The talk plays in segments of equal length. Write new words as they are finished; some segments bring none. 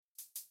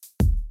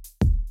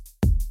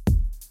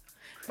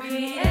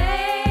Creative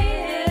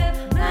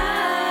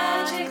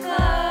Magic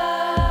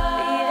Club.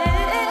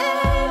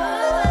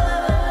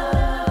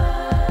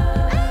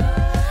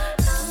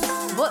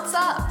 What's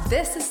up?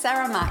 This is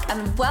Sarah Mack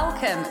and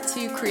welcome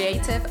to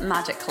Creative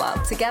Magic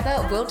Club.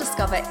 Together, we'll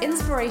discover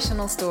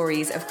inspirational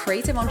stories of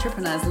creative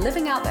entrepreneurs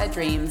living out their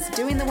dreams,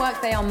 doing the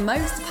work they are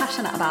most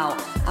passionate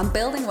about, and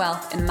building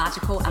wealth in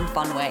magical and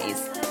fun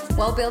ways.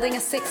 While building a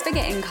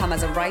six-figure income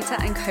as a writer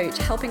and coach,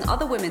 helping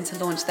other women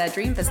to launch their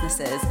dream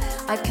businesses,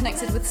 I've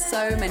connected with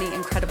so many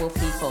incredible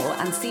people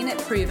and seen it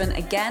proven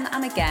again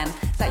and again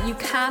that you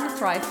can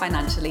thrive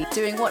financially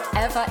doing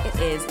whatever it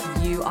is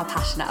you are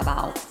passionate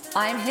about.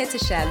 I'm here to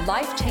share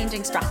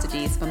life-changing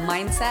strategies for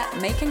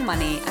mindset, making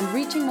money, and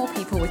reaching more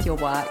people with your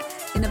work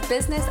in a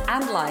business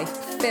and life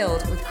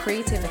filled with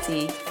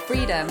creativity,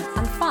 freedom,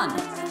 and fun.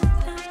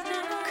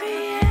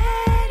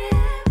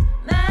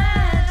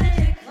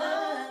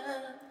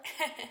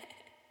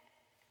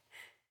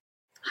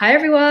 Hi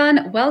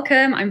everyone,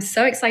 welcome. I'm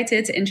so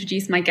excited to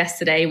introduce my guest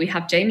today. We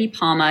have Jamie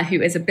Palmer,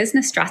 who is a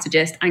business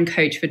strategist and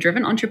coach for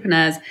driven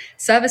entrepreneurs,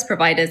 service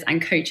providers,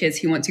 and coaches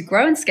who want to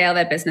grow and scale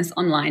their business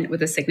online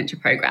with a signature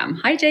program.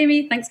 Hi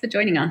Jamie, thanks for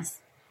joining us.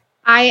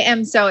 I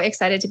am so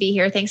excited to be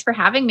here. Thanks for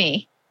having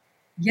me.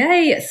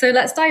 Yay. So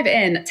let's dive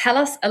in. Tell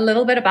us a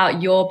little bit about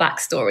your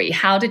backstory.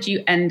 How did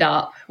you end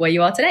up where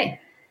you are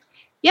today?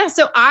 Yeah,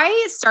 so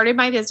I started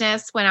my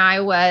business when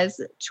I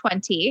was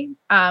 20.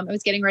 I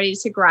was getting ready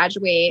to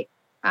graduate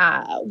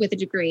with a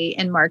degree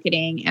in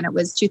marketing, and it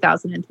was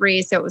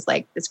 2003. So it was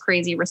like this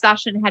crazy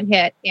recession had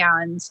hit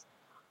and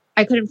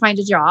I couldn't find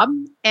a job.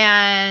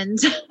 And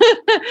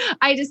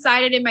I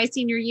decided in my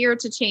senior year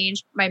to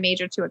change my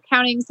major to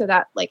accounting so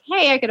that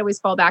hey, I could always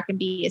fall back and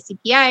be a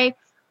CPA.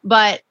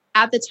 But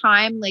at the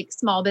time,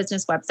 small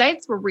business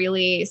websites were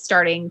really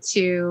starting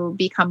to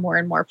become more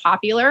and more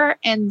popular.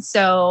 And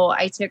so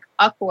I took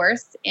a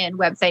course in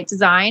website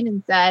design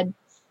and said,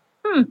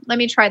 let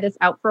me try this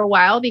out for a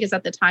while, because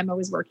at the time I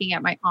was working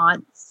at my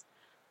aunt's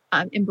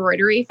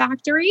embroidery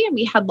factory, and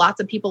we had lots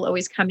of people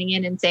always coming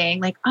in and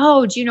saying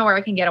oh, do you know where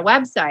I can get a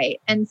website?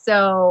 And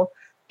so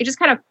I just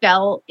kind of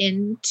fell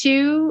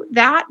into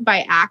that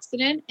by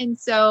accident. And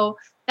so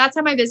that's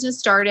how my business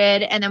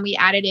started. And then we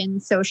added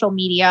in social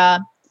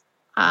media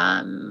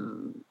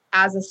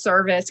as a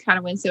service, kind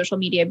of when social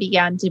media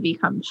began to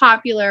become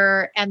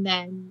popular. And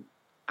then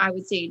I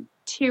would say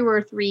 2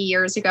 or 3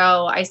 years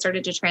ago, I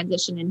started to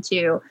transition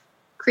into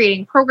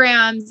creating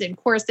programs and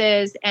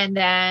courses. And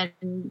then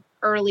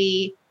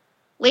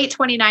late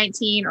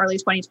 2019, early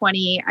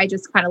 2020, I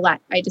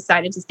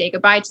decided to say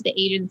goodbye to the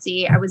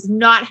agency. I was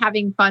not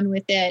having fun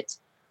with it.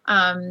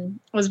 I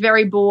was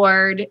very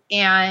bored.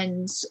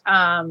 And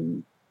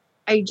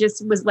I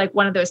just was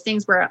one of those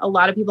things where a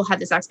lot of people had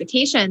this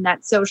expectation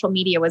that social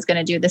media was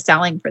going to do the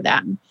selling for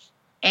them.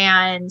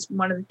 And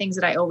one of the things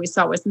that I always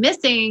saw was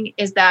missing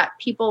is that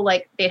people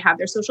they'd have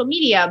their social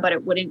media, but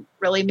it wouldn't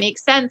really make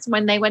sense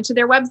when they went to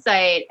their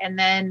website. And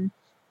then,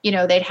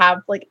 they'd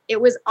have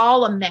it was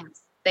all a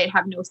mess. They'd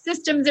have no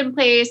systems in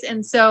place.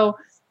 And so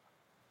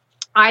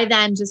I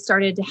then just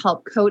started to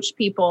help coach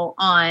people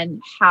on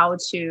how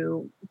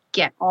to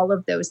get all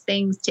of those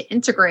things to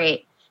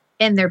integrate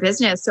in their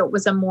business. So it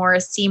was a more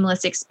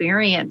seamless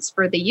experience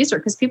for the user,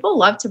 because people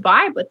love to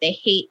buy, but they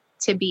hate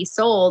to be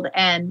sold.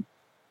 And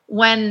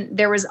when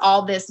there was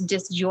all this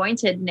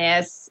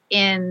disjointedness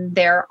in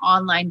their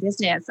online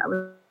business, I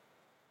was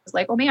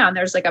like, oh man,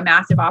 there's a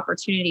massive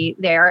opportunity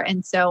there.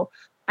 And so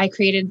I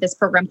created this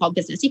program called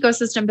Business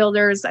Ecosystem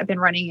Builders. I've been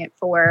running it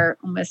for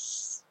more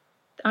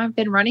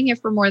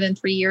than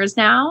 3 years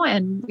now.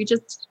 And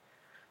it's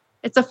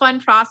a fun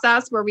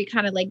process where we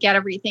kind of get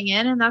everything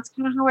in. And that's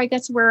kind of how I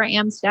get to where I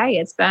am today.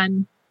 It's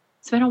been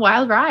a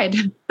wild ride.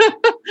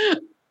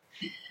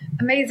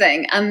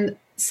 Amazing. And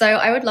so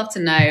I would love to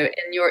know,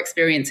 in your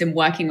experience in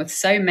working with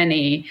so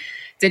many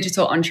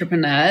digital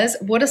entrepreneurs,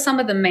 what are some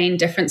of the main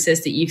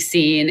differences that you've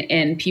seen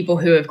in people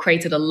who have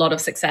created a lot of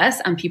success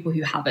and people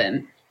who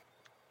haven't?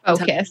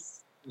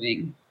 Focus.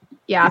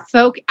 Yeah.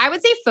 I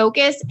would say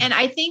focus. And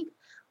I think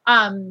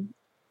for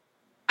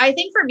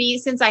me,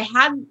 since I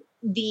had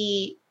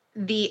the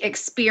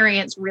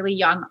experience really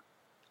young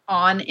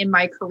on in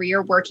my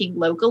career working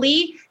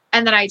locally,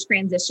 and then I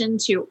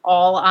transitioned to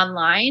all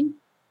online,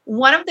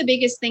 one of the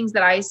biggest things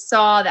that I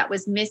saw that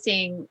was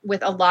missing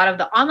with a lot of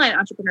the online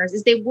entrepreneurs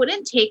is they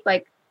wouldn't take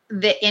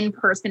the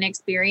in-person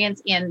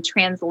experience and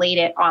translate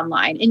it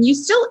online. And you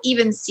still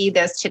even see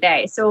this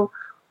today. So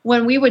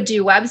when we would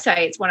do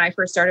websites, when I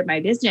first started my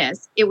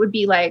business, it would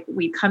be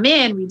we'd come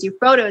in, we'd do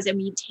photos, and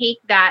we'd take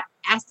that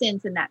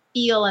essence and that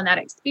feel and that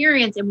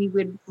experience, and we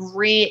would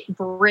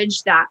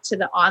bridge that to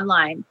the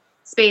online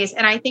space.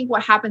 And I think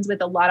what happens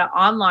with a lot of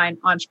online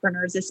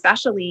entrepreneurs,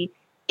 especially,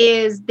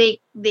 is they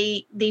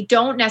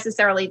don't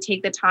necessarily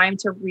take the time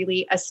to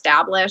really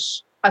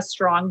establish a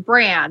strong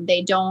brand.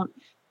 They don't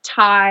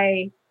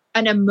tie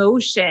an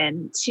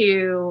emotion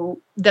to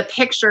the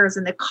pictures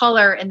and the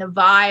color and the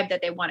vibe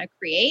that they want to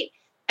create.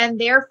 And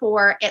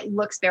therefore, it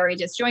looks very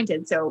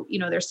disjointed. So,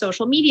 their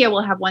social media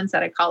will have one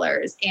set of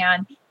colors,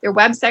 and their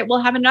website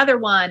will have another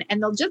one,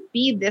 and they'll just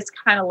be this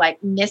kind of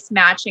like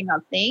mismatching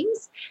of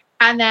things.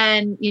 And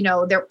then,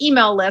 their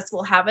email list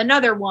will have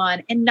another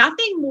one, and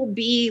nothing will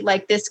be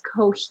like this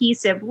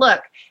cohesive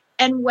look.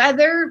 And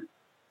whether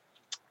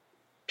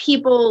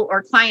people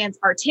or clients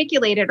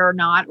articulate it or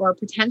not, or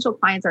potential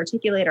clients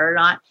articulate it or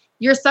not,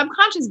 your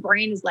subconscious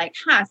brain is like,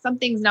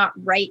 something's not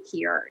right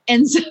here.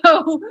 And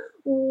so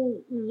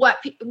what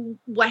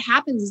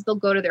happens is they'll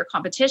go to their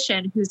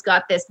competition who's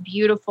got this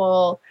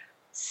beautiful,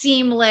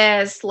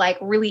 seamless, like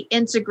really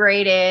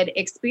integrated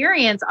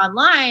experience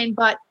online,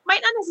 but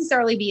might not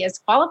necessarily be as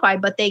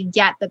qualified, but they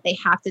get that they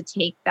have to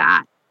take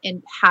that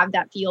and have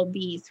that field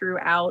be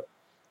throughout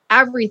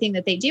everything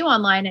that they do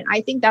online. And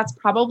I think that's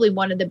probably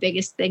one of the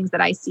biggest things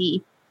that I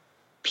see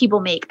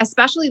people make,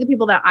 especially the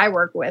people that I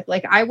work with.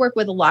 Like I work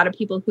with a lot of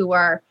people who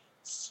are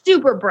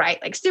super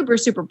bright, like super,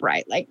 super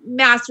bright, like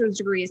master's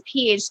degrees,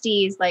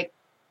 PhDs, like,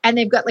 and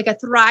they've got like a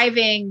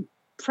thriving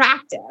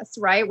practice,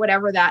 right?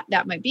 Whatever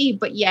that might be.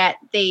 But yet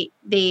they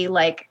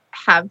like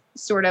have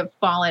sort of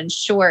fallen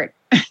short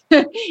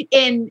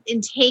in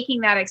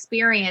taking that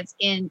experience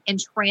in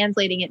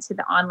translating it to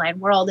the online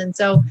world. And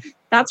so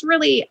that's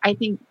really, I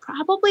think,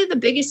 probably the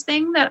biggest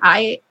thing that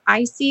I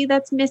see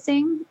that's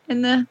missing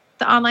in the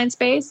online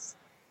space.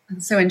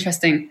 So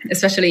interesting,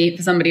 especially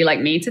for somebody like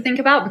me to think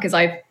about, because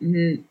I've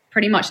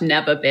pretty much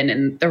never been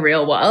in the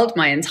real world.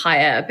 My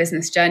entire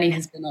business journey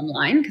has been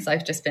online because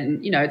I've just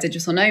been, a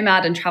digital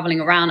nomad and traveling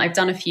around. I've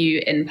done a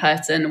few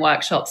in-person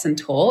workshops and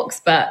talks,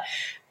 but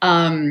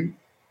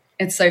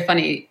it's so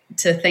funny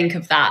to think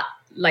of that,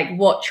 like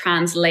what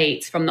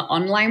translates from the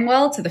online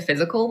world to the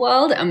physical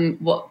world.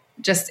 And what,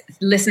 just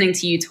listening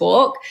to you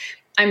talk,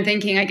 I'm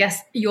thinking, I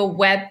guess your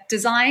web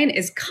design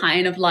is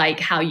kind of like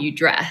how you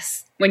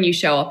dress when you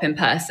show up in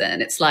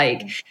person. It's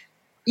like,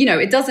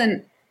 it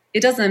doesn't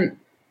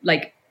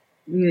like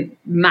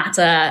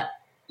matter.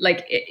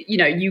 Like,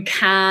 you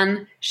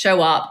can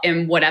show up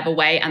in whatever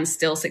way and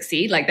still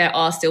succeed. Like there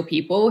are still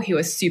people who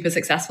are super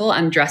successful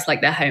and dress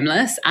like they're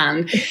homeless,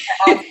 and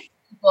there are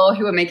people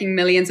who are making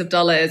millions of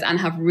dollars and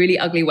have really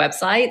ugly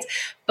websites.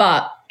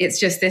 But it's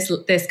just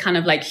this kind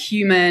of like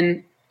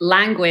human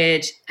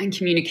language and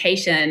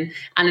communication,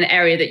 and an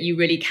area that you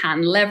really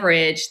can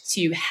leverage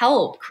to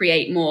help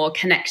create more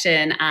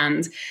connection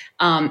and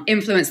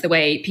influence the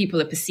way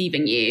people are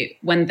perceiving you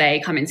when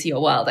they come into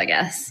your world, I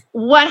guess.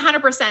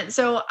 100%.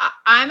 So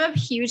I'm a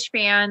huge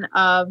fan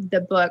of the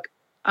book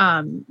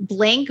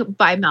Blink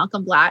by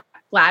Malcolm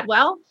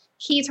Gladwell.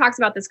 He talks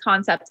about this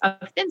concept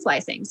of thin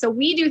slicing. So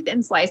we do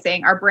thin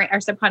slicing, our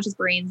subconscious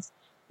brains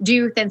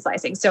do thin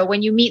slicing. So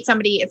when you meet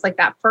somebody, it's like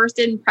that first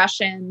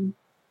impression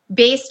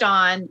based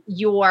on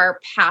your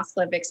past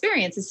lived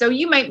experiences. So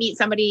you might meet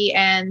somebody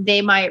and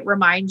they might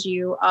remind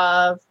you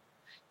of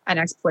an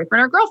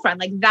ex-boyfriend or girlfriend.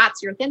 Like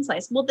that's your thin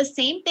slice. Well, the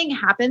same thing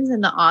happens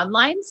in the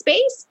online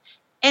space.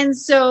 And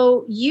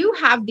so you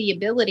have the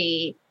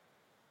ability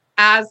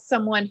as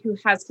someone who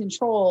has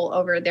control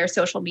over their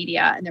social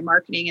media and their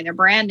marketing and their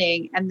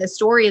branding and the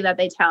story that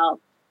they tell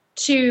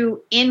to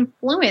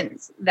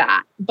influence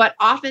that. But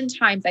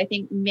oftentimes I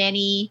think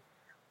many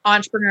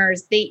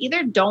entrepreneurs, they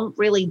either don't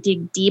really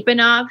dig deep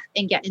enough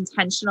and get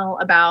intentional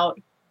about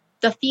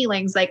the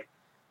feelings. Like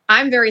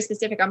I'm very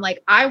specific. I'm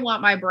like, I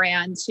want my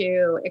brand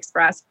to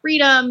express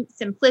freedom,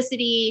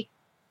 simplicity,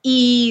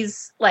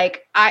 ease.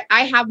 Like I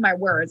have my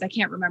words. I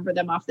can't remember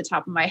them off the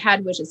top of my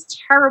head, which is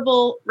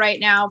terrible right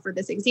now for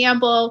this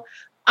example.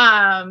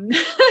 But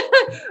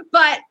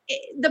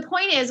the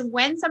point is,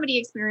 when somebody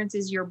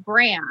experiences your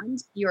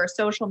brand, your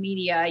social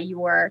media,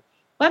 your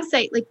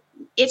website, like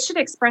it should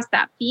express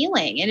that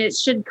feeling and it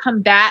should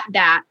combat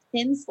that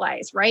thin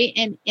slice, right?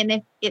 And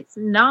if it's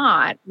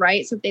not,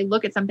 right? So if they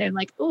look at something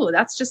like, oh,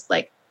 that's just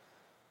like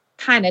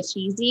kind of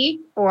cheesy,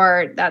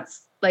 or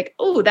that's like,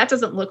 oh, that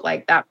doesn't look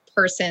like that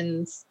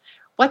person's,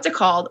 what's it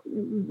called?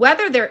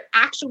 Whether they're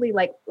actually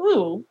like,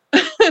 ooh,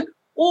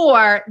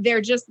 or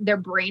they're just, their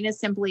brain is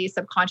simply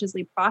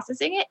subconsciously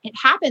processing it. It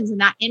happens, and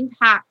that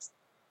impacts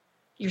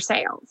your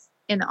sales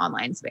in the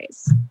online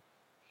space.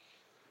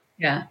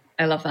 Yeah,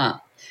 I love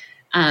that.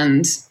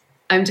 And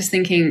I'm just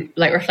thinking,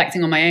 like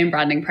reflecting on my own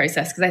branding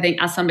process, because I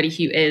think as somebody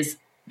who is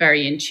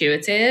very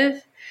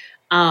intuitive,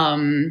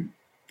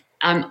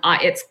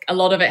 it's a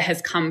lot of it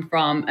has come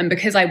from, and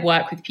because I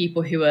work with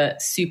people who are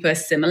super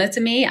similar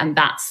to me, and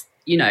that's,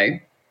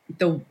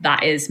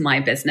 that is my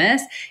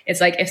business. It's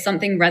like if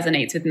something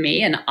resonates with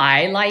me and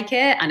I like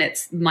it and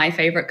it's my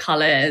favorite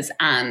colors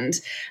and,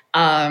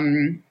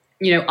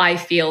 I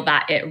feel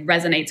that it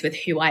resonates with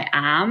who I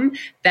am,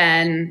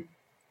 then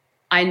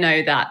I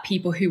know that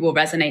people who will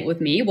resonate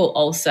with me will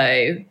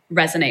also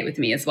resonate with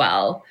me as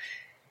well.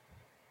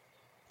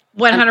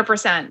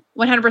 100%.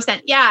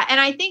 100%. Yeah. And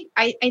I think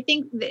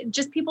that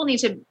just people need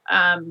to,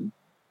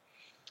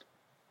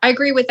 I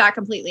agree with that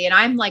completely. And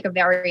I'm like a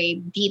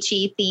very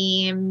beachy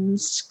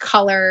themed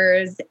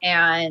colors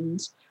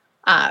and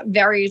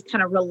very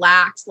kind of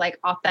relaxed, like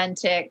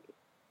authentic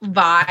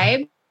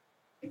vibe.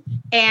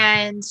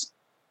 And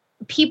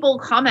people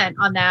comment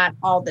on that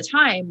all the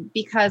time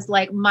because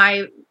like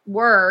my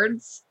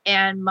words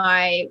and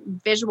my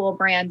visual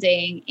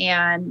branding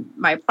and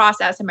my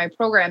process and my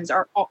programs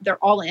they're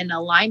all in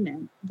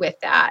alignment with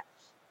that.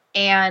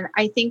 And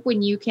I think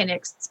when you can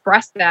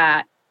express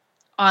that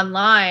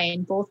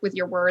online, both with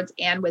your words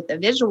and with the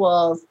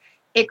visuals,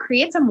 it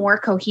creates a more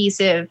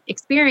cohesive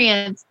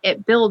experience.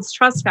 It builds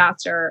trust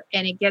faster,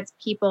 and it gets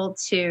people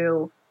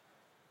to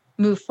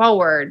move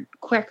forward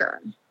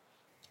quicker.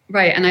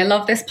 Right. And I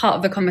love this part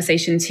of the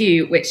conversation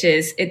too, which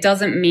is it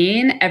doesn't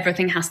mean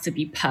everything has to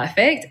be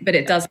perfect, but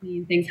it does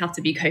mean things have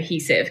to be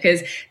cohesive,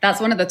 because that's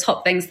one of the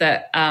top things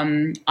that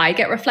I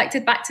get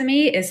reflected back to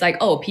me is like,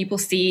 oh, people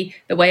see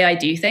the way I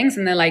do things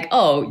and they're like,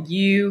 oh,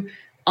 you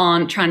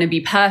aren't trying to be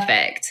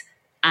perfect.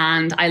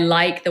 And I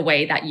like the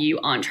way that you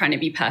aren't trying to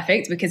be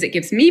perfect, because it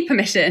gives me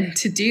permission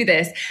to do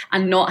this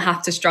and not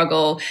have to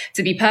struggle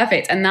to be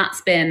perfect. And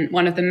that's been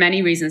one of the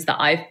many reasons that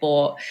I've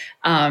bought,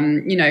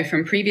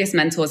 from previous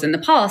mentors in the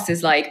past,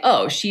 is like,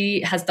 oh,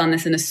 she has done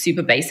this in a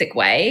super basic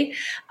way,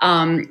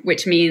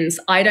 which means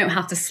I don't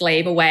have to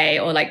slave away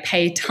or like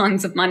pay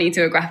tons of money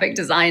to a graphic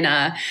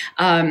designer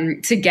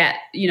to get,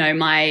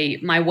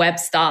 my web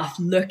stuff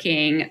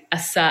looking a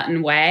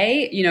certain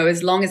way,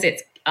 as long as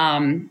it's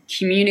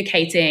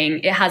communicating,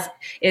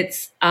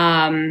 it's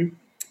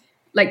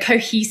like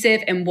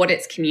cohesive in what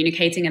it's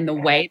communicating and the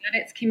way that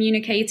it's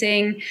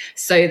communicating,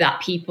 so that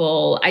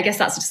people, I guess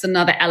that's just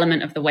another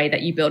element of the way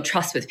that you build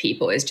trust with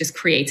people, is just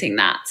creating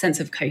that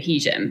sense of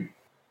cohesion.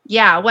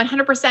 Yeah,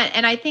 100%.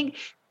 And I think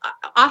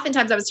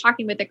oftentimes I was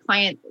talking with a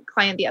client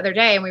the other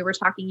day, and we were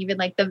talking even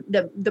like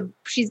the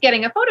she's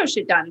getting a photo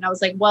shoot done, and I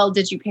was like, well,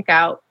 did you pick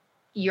out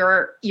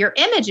your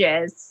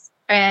images?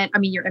 And I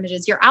mean,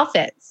 your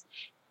outfits.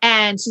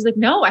 And she's like,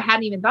 no, I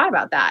hadn't even thought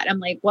about that. I'm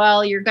like,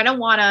 well, you're going to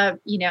want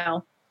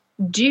to,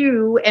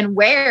 do and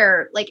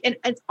wear, like, and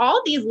it's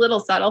all these little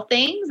subtle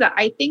things that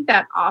I think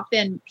that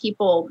often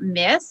people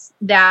miss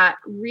that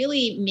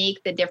really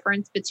make the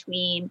difference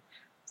between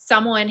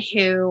someone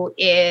who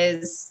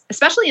is,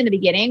 especially in the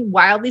beginning,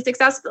 wildly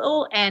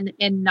successful and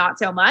not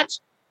so much.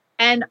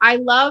 And I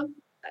love,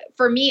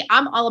 for me,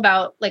 I'm all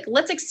about like,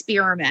 let's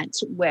experiment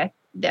with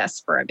this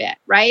for a bit,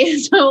 right?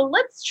 So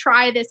let's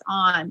try this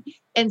on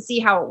and see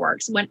how it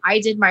works. When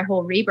I did my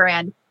whole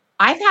rebrand,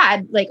 I've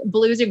had like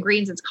blues and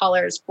greens as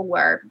colors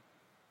for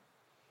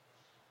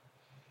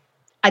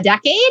a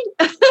decade.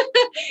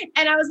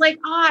 And I was like,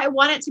 I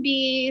want it to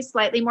be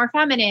slightly more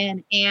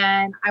feminine,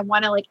 and I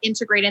want to like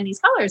integrate in these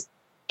colors.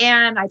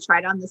 And I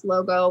tried on this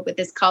logo with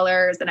these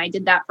colors, and I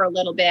did that for a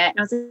little bit. And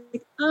I was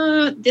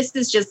like, this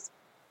is just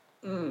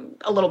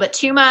a little bit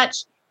too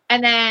much.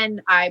 And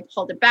then I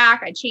pulled it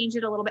back. I changed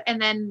it a little bit.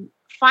 And then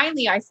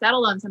finally I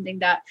settled on something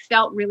that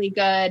felt really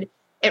good.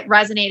 It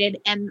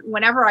resonated. And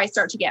whenever I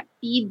start to get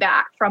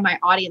feedback from my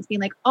audience being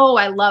like, oh,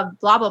 I love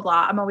blah, blah,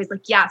 blah, I'm always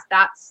like, yes,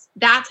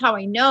 that's how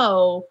I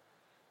know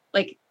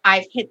like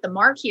I've hit the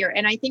mark here.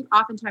 And I think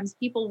oftentimes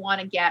people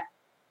want to get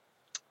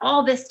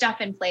all this stuff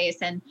in place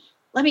and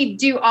let me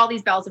do all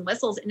these bells and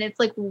whistles. And it's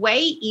like way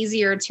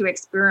easier to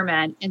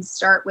experiment and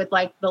start with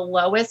like the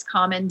lowest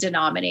common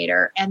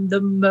denominator and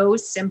the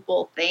most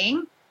simple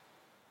thing.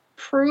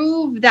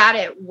 Prove that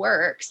it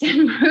works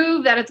and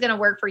prove that it's going to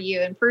work for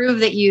you, and prove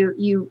that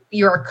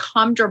you're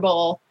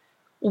comfortable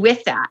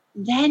with that.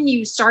 Then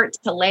you start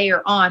to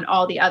layer on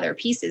all the other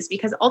pieces,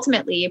 because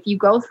ultimately, if you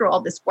go through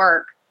all this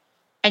work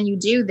and you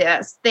do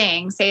this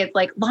thing, say it's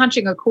like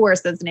launching a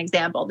course as an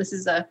example. This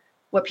is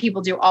what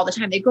people do all the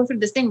time. They go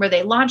through this thing where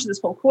they launch this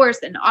whole course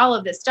and all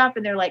of this stuff.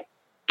 And they're like,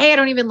 A, I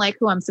don't even like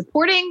who I'm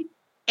supporting.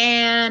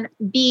 And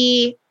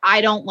B, I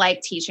don't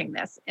like teaching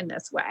this in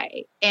this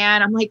way.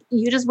 And I'm like,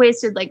 you just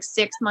wasted like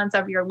 6 months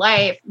of your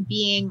life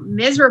being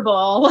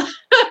miserable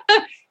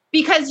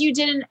because you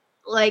didn't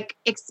like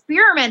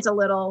experiment a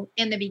little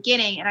in the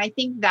beginning. And I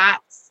think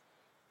that's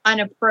an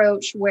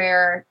approach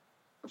where,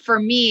 for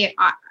me,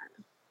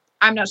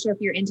 I'm not sure if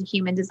you're into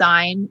human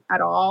design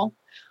at all.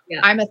 Yeah.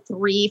 I'm a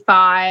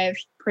 3-5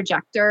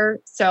 projector.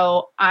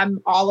 So I'm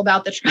all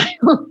about the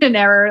trial and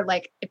error.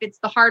 Like if it's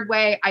the hard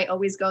way, I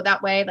always go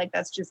that way. Like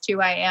that's just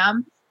who I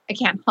am. I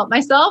can't help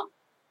myself.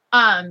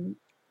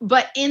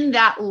 But in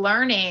that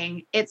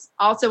learning, it's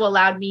also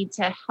allowed me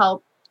to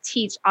help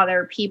teach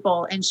other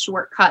people and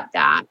shortcut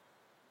that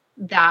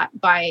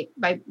by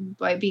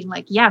being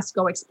like, yes,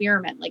 go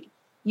experiment. Like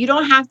you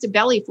don't have to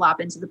belly flop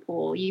into the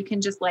pool. You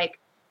can just like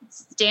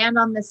stand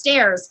on the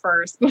stairs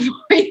first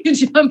before you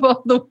jump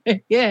all the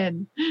way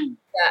in.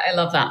 Yeah, I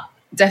love that.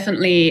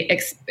 Definitely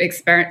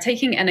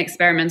taking an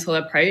experimental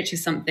approach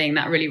is something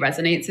that really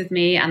resonates with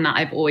me and that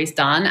I've always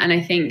done. And I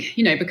think,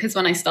 because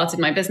when I started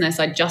my business,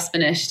 I just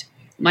finished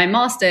my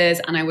master's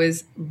and I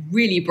was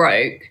really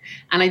broke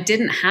and I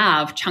didn't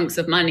have chunks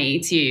of money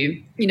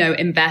to,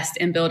 invest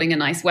in building a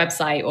nice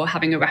website or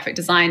having a graphic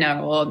designer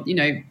or,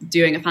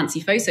 doing a fancy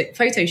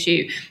photo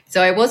shoot.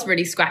 So I was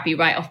really scrappy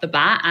right off the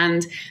bat.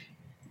 And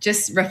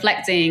just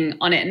reflecting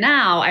on it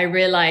now, I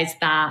realized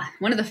that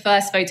one of the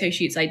first photo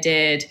shoots I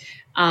did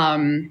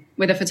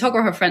with a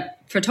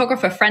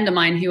photographer friend of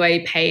mine who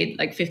I paid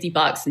like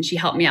 $50, and she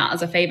helped me out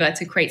as a favor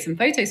to create some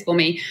photos for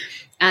me.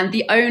 And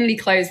the only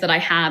clothes that I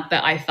had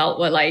that I felt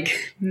were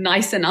like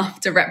nice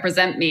enough to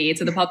represent me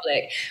to the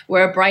public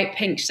were a bright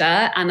pink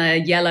shirt and a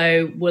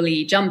yellow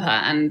woolly jumper.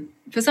 And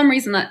for some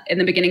reason, that in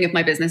the beginning of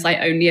my business, I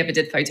only ever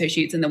did photo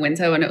shoots in the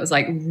winter when it was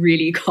like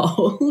really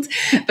cold.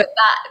 But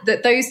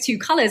that those two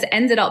colors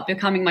ended up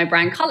becoming my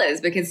brand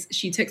colors, because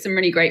she took some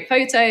really great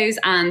photos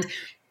and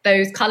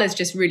those colors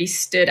just really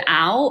stood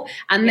out.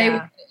 And they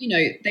were,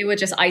 they were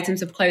just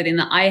items of clothing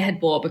that I had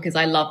bought because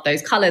I loved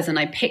those colors, and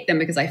I picked them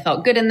because I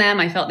felt good in them.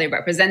 I felt they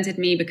represented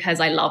me because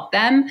I loved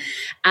them.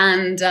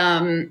 And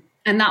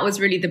that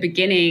was really the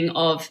beginning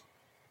of,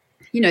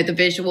 the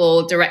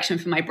visual direction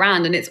for my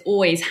brand. And it's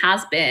always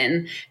has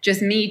been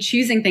just me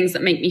choosing things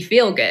that make me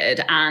feel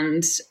good.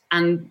 And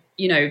and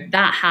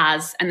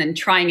then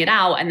trying it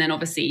out, and then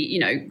obviously,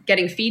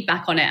 getting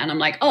feedback on it. And I'm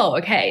like, oh,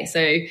 okay,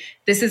 so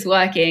this is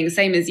working,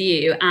 same as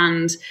you.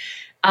 And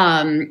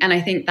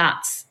I think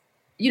that's,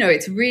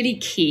 it's really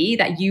key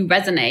that you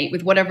resonate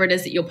with whatever it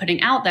is that you're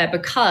putting out there,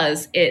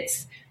 because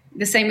it's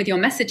the same with your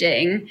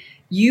messaging.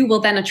 You will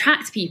then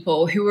attract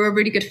people who are a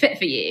really good fit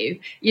for you.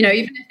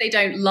 Even if they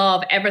don't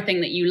love everything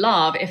that you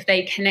love, if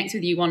they connect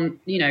with you on,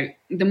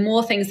 the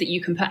more things that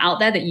you can put out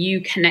there that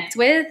you connect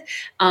with,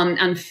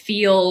 and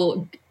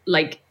feel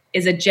like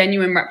is a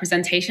genuine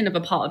representation of a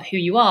part of who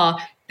you are,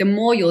 the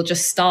more you'll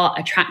just start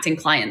attracting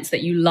clients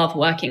that you love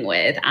working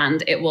with,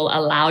 and it will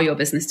allow your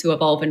business to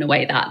evolve in a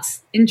way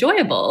that's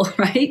enjoyable,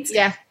 right?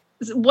 Yeah,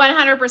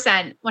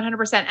 100%,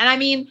 100%. And I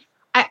mean,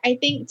 I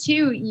think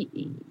too,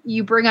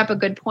 you bring up a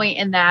good point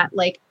in that,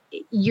 like,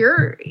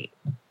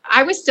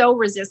 I was so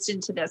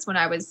resistant to this when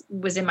I was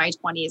in my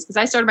 20s, because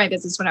I started my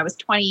business when I was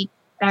 20,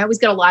 and I always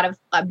get a lot of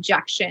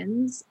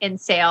objections in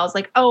sales,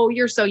 like, oh,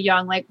 you're so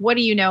young. Like, what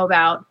do you know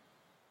about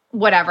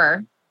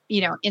whatever,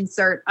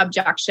 insert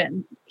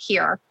objection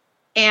here.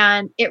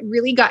 And it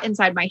really got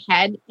inside my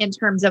head in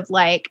terms of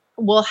like,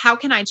 well, how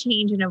can I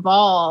change and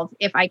evolve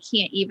if I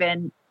can't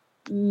even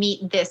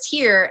meet this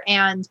here?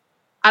 And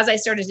as I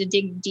started to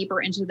dig deeper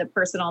into the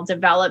personal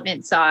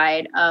development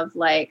side of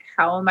like,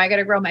 how am I going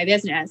to grow my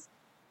business?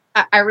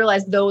 I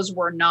realized that was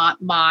not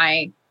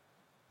my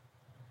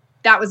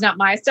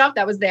stuff.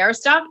 That was their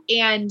stuff.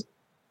 And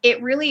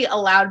it really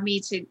allowed me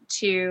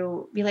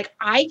to be like,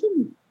 I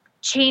can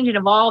change and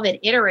evolve and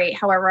iterate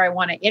however I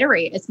want to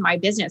iterate. It's my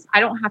business.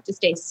 I don't have to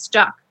stay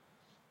stuck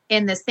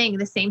in this thing.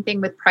 The same thing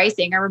with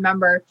pricing. I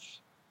remember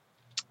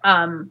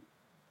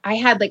I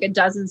had like a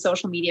dozen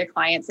social media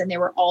clients, and they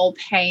were all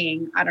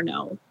paying, I don't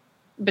know,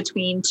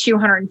 between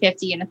 $250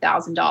 and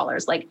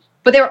 $1,000. Like,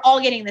 but they were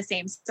all getting the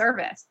same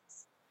service.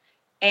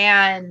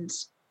 And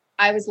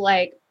I was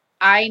like,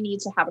 I need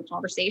to have a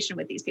conversation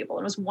with these people.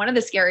 It was one of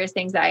the scariest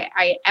things that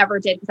I ever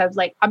did, because I was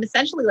like, I'm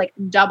essentially like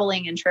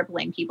doubling and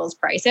tripling people's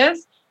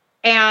prices.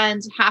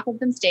 And half of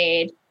them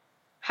stayed,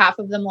 half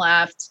of them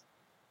left.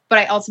 But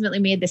I ultimately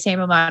made the same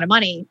amount of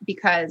money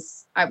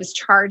because I was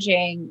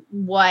charging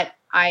what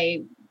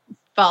I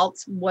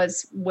felt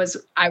was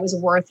I was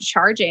worth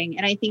charging.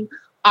 And I think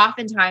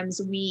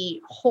oftentimes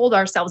we hold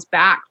ourselves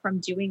back from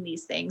doing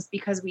these things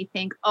because we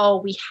think, oh,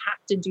 we have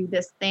to do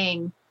this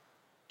thing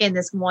in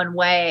this one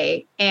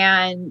way.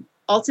 And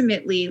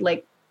ultimately,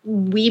 like,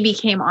 we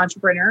became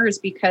entrepreneurs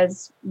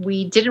because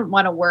we didn't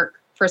want to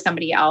work for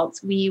somebody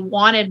else. We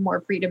wanted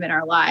more freedom in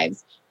our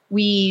lives.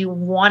 We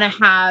want to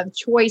have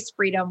choice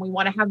freedom. We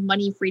want to have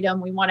money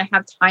freedom. We want to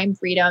have time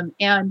freedom.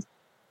 And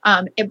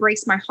it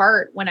breaks my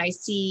heart when I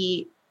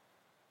see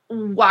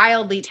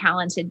wildly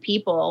talented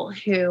people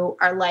who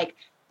are like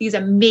these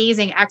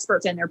amazing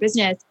experts in their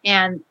business,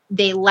 and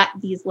they let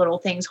these little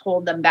things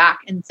hold them back.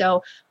 And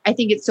so I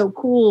think it's so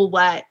cool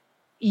what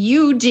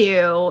you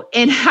do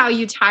and how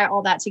you tie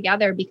all that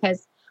together,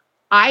 because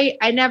I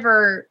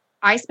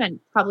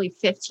spent probably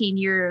 15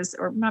 years,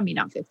 or maybe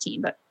not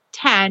 15, but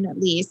 10 at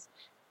least,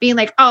 being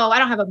like, oh, I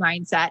don't have a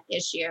mindset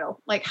issue.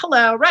 Like,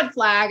 hello, red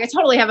flag. I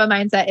totally have a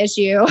mindset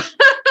issue.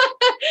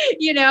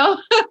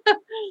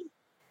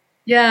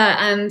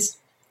 Yeah. And,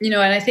 and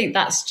I think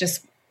that's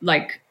just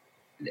like,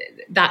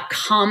 that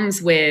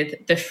comes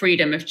with the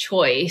freedom of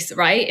choice,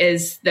 right?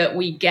 Is that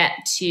we get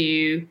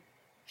to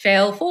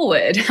fail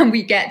forward and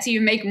we get to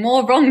make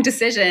more wrong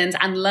decisions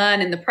and learn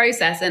in the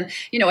process. And,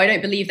 I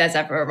don't believe there's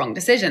ever a wrong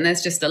decision.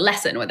 There's just a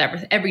lesson with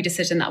every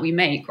decision that we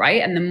make,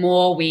 right? And the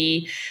more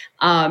we,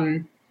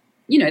 the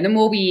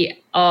more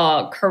we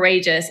are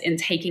courageous in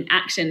taking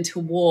action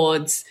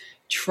towards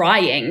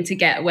trying to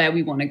get where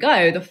we want to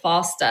go, the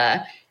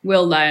faster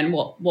we'll learn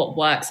what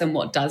works and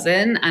what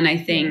doesn't. And I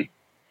think,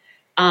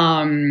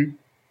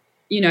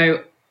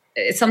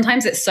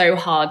 sometimes it's so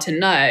hard to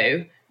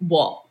know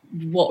what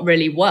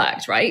really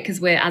worked, right?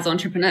 Because as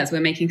entrepreneurs, we're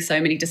making so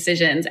many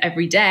decisions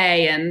every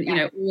day, and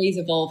always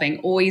evolving,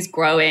 always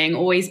growing,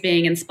 always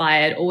being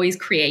inspired, always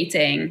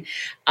creating.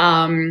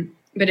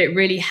 But it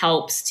really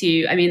helps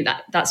to,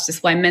 that's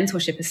just why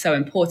mentorship is so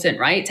important,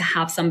 right? To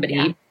have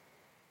somebody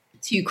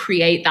to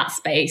create that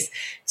space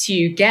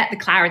to get the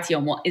clarity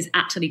on what is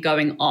actually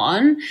going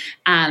on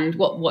and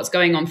what's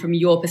going on from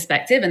your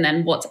perspective, and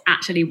then what's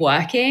actually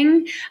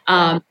working,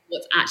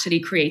 what's actually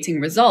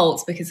creating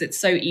results, because it's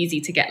so easy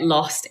to get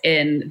lost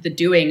in the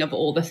doing of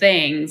all the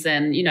things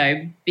and, you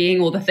know, being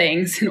all the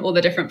things in all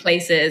the different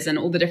places and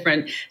all the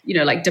different, you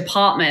know, like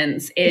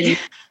departments in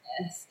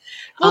this.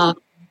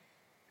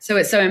 So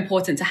it's so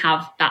important to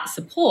have that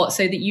support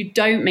so that you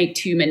don't make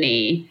too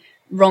many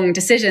wrong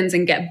decisions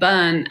and get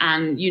burned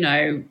and, you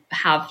know,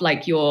 have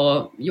like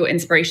your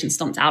inspiration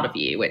stomped out of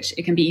you, which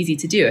it can be easy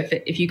to do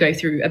if you go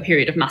through a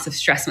period of massive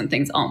stress when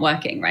things aren't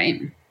working,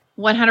 right?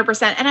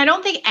 100%. And I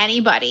don't think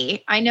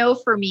anybody, I know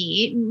for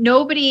me,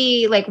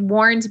 nobody like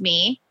warned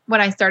me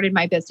when I started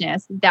my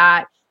business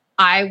that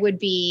I would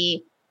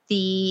be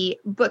the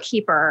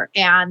bookkeeper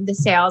and the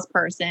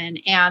salesperson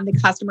and the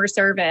customer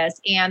service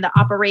and the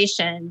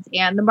operations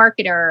and the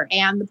marketer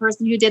and the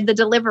person who did the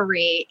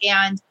delivery.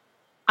 And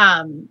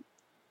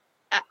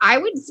I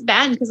would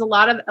spend, because a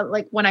lot of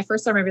like when I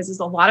first started my business,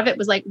 a lot of it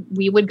was like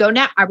I would go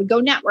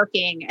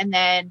networking, and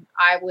then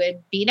I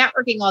would be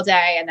networking all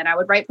day, and then I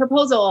would write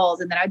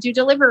proposals, and then I'd do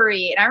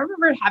delivery. And I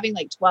remember having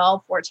like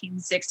 12, 14,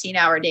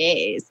 16-hour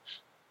days.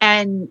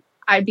 And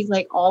I'd be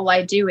like, all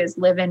I do is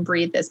live and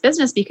breathe this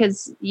business,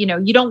 because, you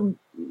know,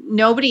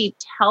 nobody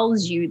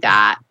tells you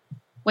that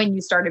when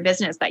you start a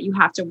business that you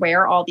have to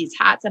wear all these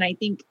hats. And I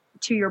think,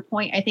 to your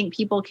point, I think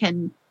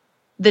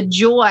the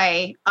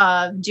joy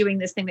of doing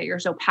this thing that you're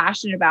so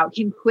passionate about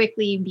can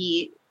quickly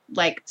be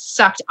like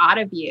sucked out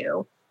of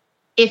you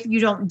if you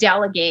don't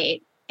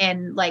delegate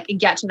and like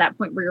get to that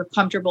point where you're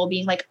comfortable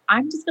being like,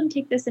 I'm just going to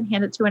take this and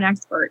hand it to an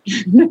expert.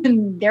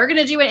 And they're going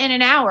to do it in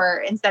an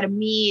hour instead of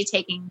me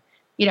taking,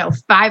 you know,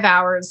 5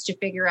 hours to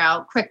figure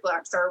out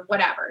QuickBooks or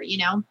whatever, you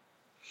know?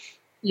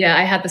 Yeah,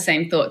 I had the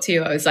same thought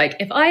too. I was like,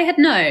 if I had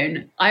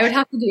known I would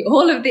have to do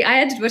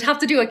would have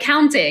to do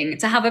accounting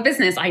to have a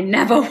business, I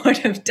never would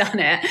have done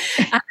it.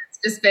 And it's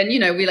just been, you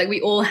know, we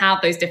all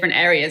have those different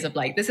areas of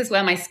like, this is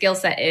where my skill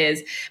set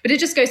is. But it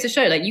just goes to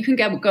show like you can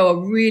go a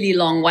really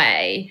long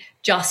way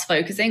just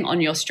focusing on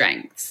your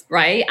strengths,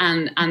 right?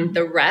 And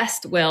the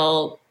rest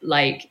will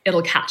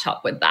it'll catch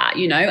up with that,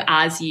 you know,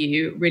 as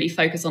you really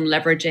focus on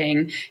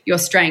leveraging your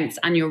strengths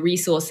and your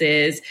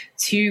resources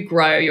to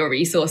grow your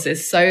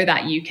resources so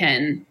that you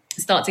can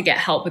start to get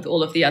help with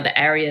all of the other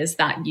areas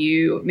that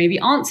you maybe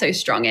aren't so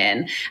strong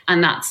in.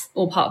 And that's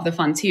all part of the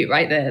fun too,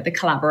 right? The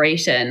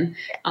collaboration.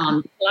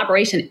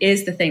 Collaboration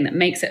is the thing that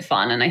makes it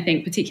fun. And I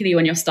think particularly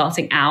when you're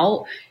starting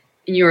out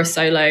and you're a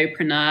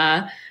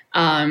solopreneur,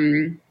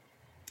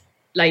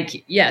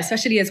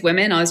 especially as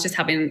women, I was just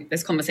having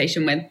this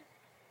conversation with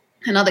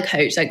another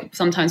coach. Like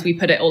sometimes we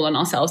put it all on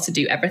ourselves to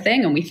do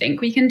everything and we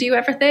think we can do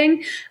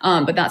everything.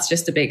 But that's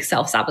just a big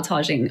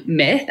self-sabotaging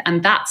myth.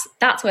 And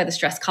that's where the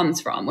stress comes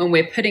from, when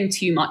we're putting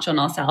too much on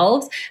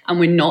ourselves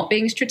and we're not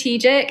being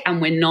strategic and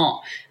we're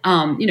not,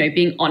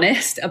 being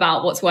honest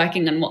about what's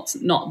working and what's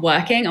not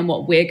working and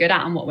what we're good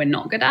at and what we're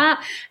not good at.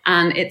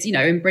 And it's, you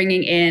know, in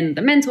bringing in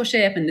the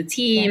mentorship and the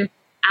team,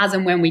 as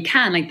and when we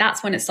can, like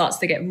that's when it starts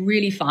to get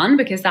really fun,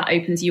 because that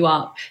opens you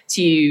up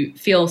to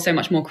feel so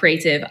much more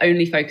creative,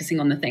 only focusing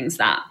on the things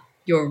that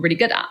you're really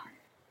good at.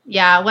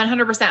 Yeah,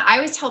 100%. I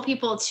always tell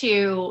people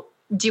to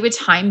do a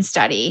time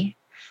study.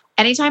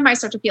 Anytime I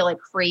start to feel like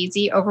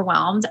crazy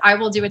overwhelmed, I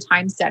will do a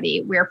time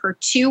study where for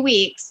 2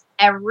 weeks,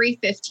 every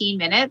 15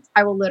 minutes,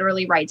 I will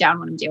literally write down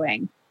what I'm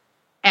doing.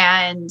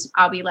 And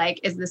I'll be like,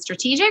 is this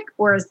strategic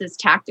or is this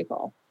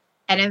tactical?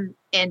 And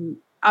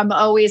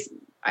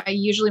I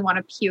usually want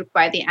to puke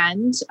by the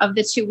end of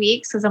the 2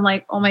 weeks, because I'm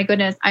like, oh my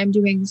goodness, I'm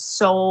doing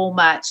so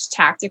much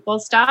tactical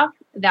stuff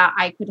that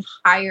I could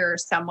hire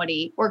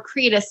somebody or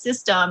create a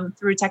system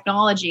through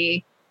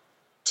technology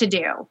to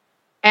do.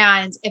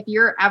 And if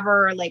you're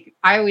ever like,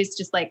 I always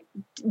just like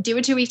do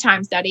a 2 week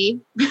time study.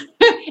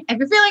 If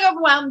you're feeling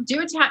overwhelmed, do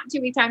a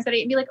 2 week time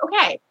study and be like,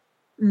 okay,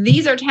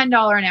 these are $10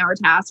 an hour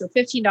tasks or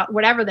 $15,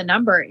 whatever the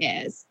number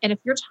is. And if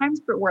your time's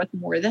worth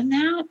more than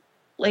that,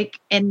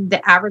 and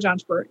the average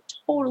entrepreneur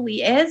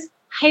totally is,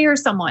 hire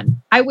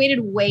someone. I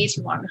waited way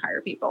too long to hire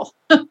people.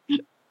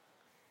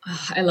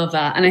 I love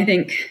that. And I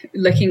think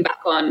looking back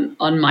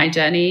on my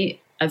journey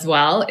as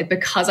well,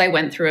 because I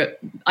went through it,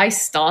 I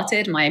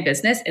started my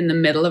business in the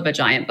middle of a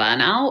giant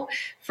burnout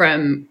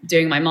from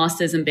doing my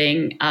master's and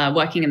being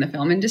working in the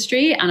film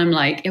industry. And I'm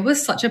like, it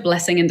was such a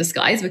blessing in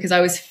disguise, because I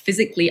was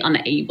physically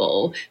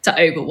unable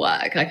to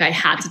overwork. Like I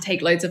had to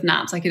take loads of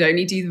naps. I could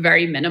only do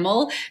very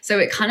minimal. So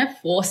it kind of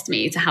forced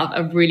me to have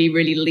a really,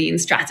 really lean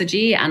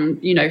strategy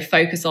and, you know,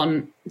 focus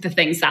on the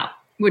things that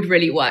would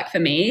really work for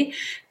me.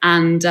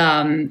 And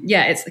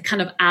it's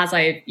kind of as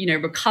I,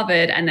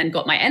 recovered and then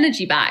got my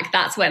energy back,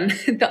 that's when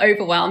the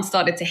overwhelm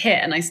started to hit.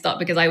 And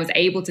because I was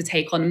able to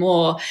take on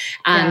more.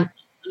 And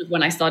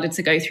when I started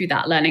to go through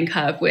that learning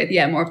curve with,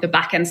 more of the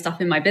back end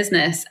stuff in my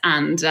business,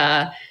 and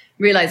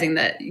realizing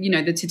that,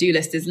 the to-do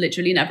list is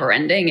literally never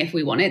ending if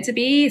we want it to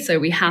be. So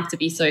we have to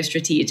be so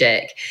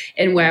strategic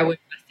in where we're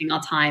investing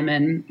our time.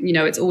 And,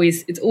 it's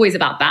always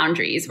about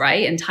boundaries,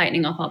 right? And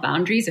tightening up our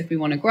boundaries if we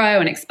want to grow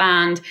and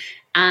expand.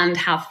 and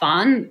have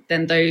fun,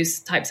 then those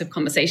types of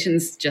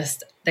conversations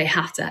just, they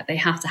have to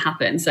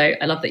happen. So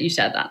I love that you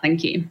shared that.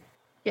 Thank you.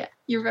 Yeah,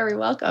 you're very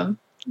welcome.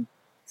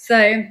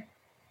 So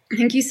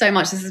thank you so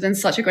much. This has been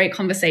such a great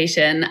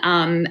conversation.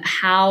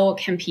 How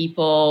can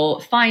people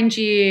find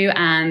you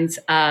and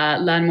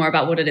learn more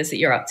about what it is that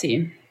you're up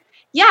to?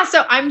 Yeah,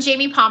 so I'm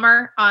Jamie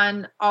Palmer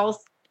on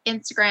all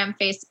Instagram,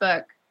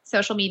 Facebook,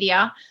 social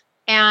media.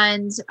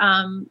 And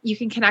you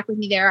can connect with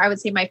me there. I would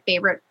say my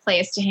favorite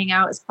place to hang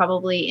out is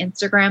probably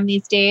Instagram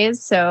these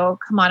days. So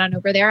come on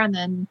over there and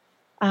then,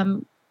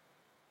 come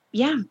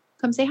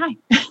say hi.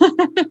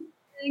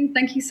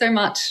 Thank you so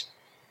much.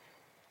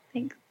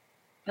 Thanks.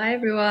 Bye,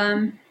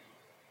 everyone.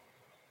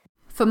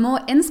 For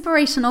more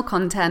inspirational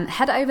content,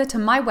 head over to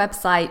my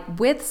website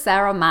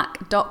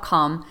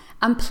withsarahmac.com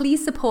and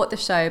please support the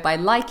show by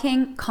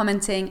liking,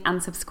 commenting,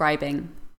 and subscribing.